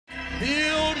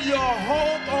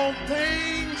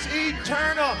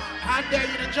I dare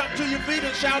you to jump to your feet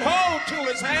and shout, hold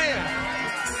to his hand.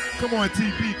 Come on,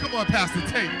 TB. Come on, Pastor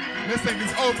Tate. Let's sing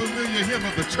this old familiar hymn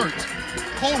of the church.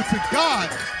 Hold to God,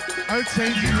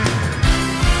 unchanging hand.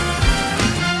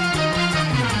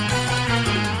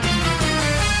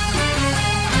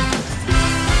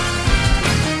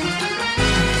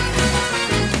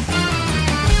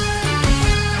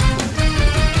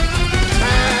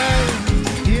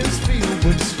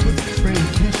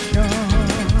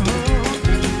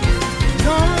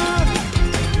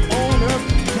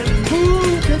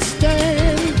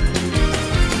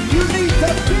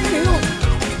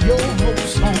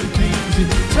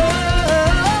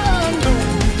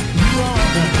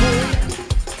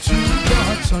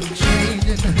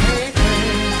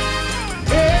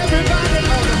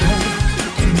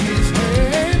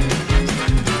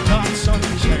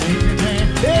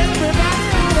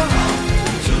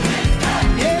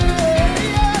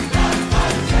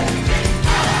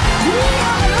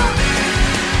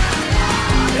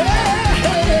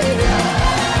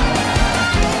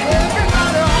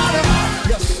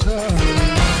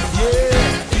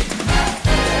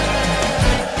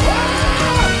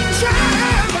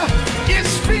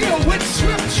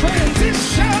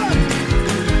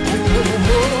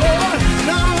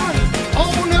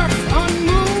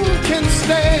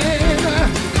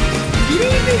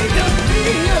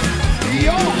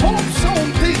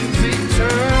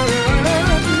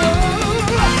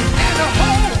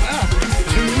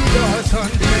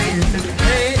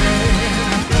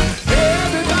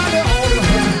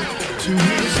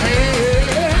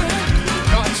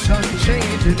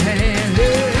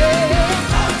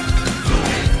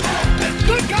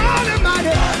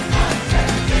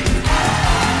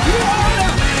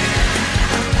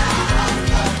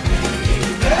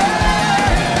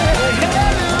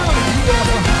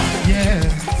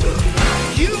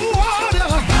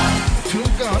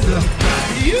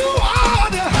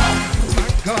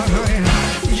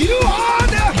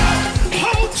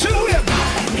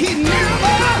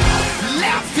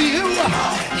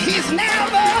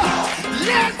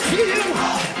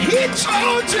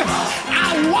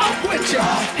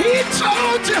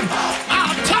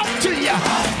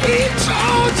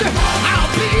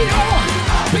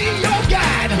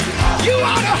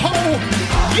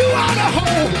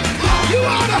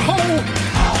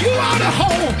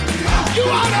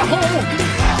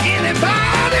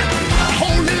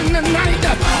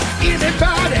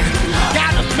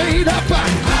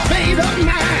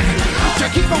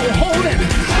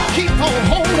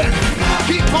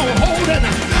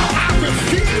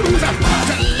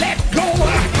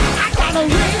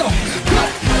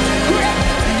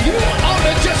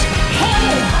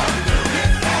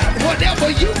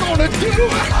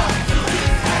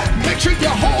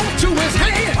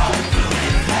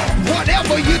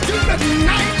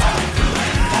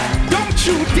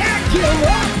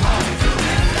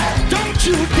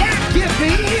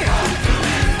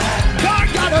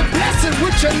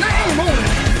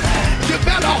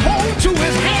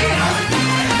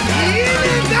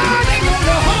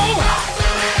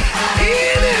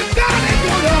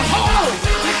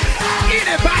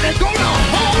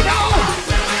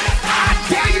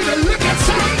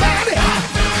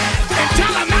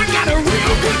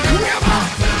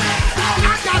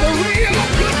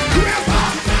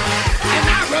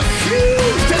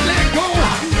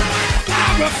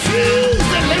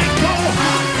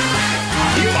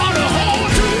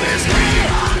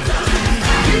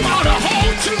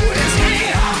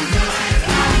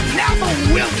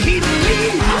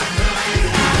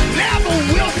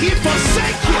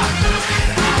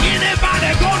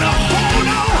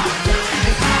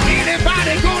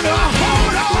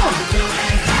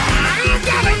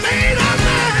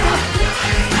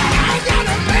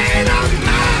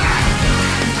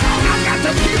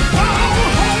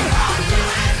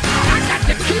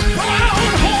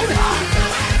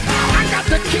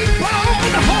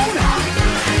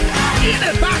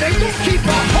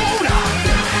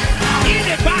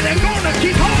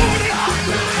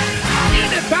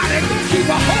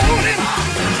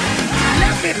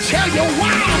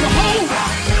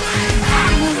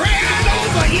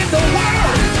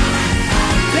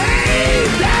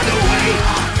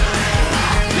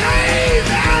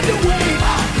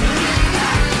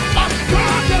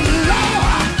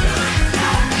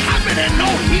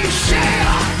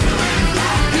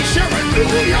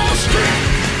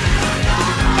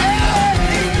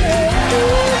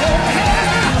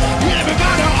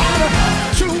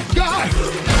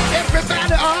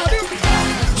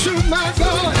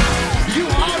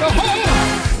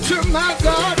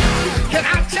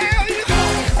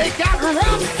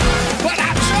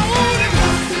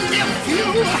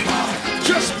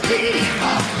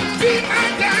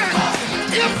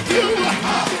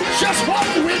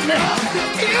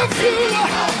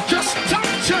 Just talk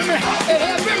to me.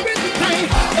 Everything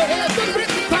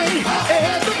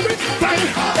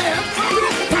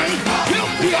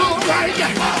will be all right.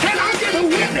 Can I get a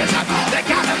witness? They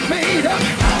got a made up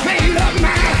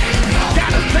mind.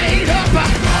 Got a made up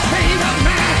mind.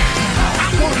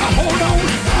 I'm gonna hold on.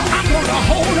 I'm gonna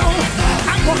hold on.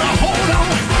 I'm gonna hold on.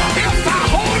 If I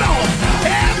hold on,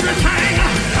 everything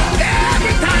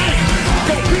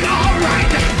gonna be all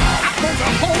right. I'm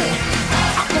gonna hold.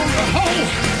 I'm gonna hold.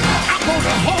 I'm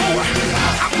gonna hold.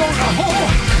 I'm gonna hold.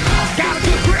 Got a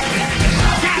good grip.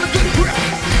 Got a good grip.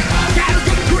 Got a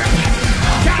good grip.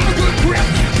 Got a good grip.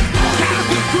 Got a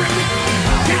good grip.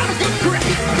 Got a good grip.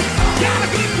 Got a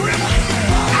good grip.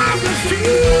 I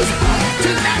refuse to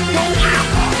let go.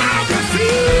 I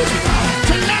refuse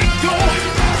to let go.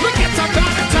 Look at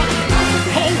somebody tell them,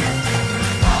 hold.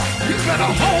 You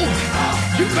better hold.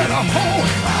 You better hold.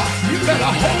 You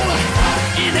better hold.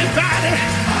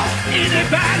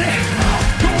 Anybody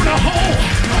gonna hold?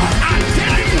 I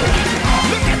tell you,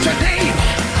 look at your neighbor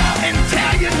and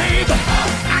tell your neighbor,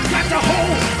 I got to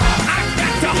hold. I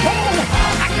got to hold.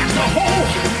 I got to hold.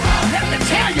 Let me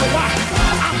tell you why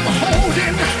I'm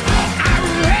holding. I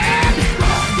read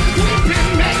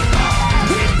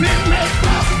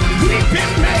we've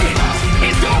been made.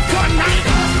 It's all for night,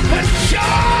 but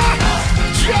joy.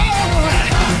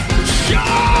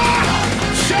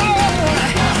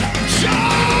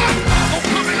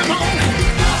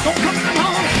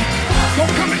 Don't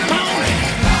come in the morning.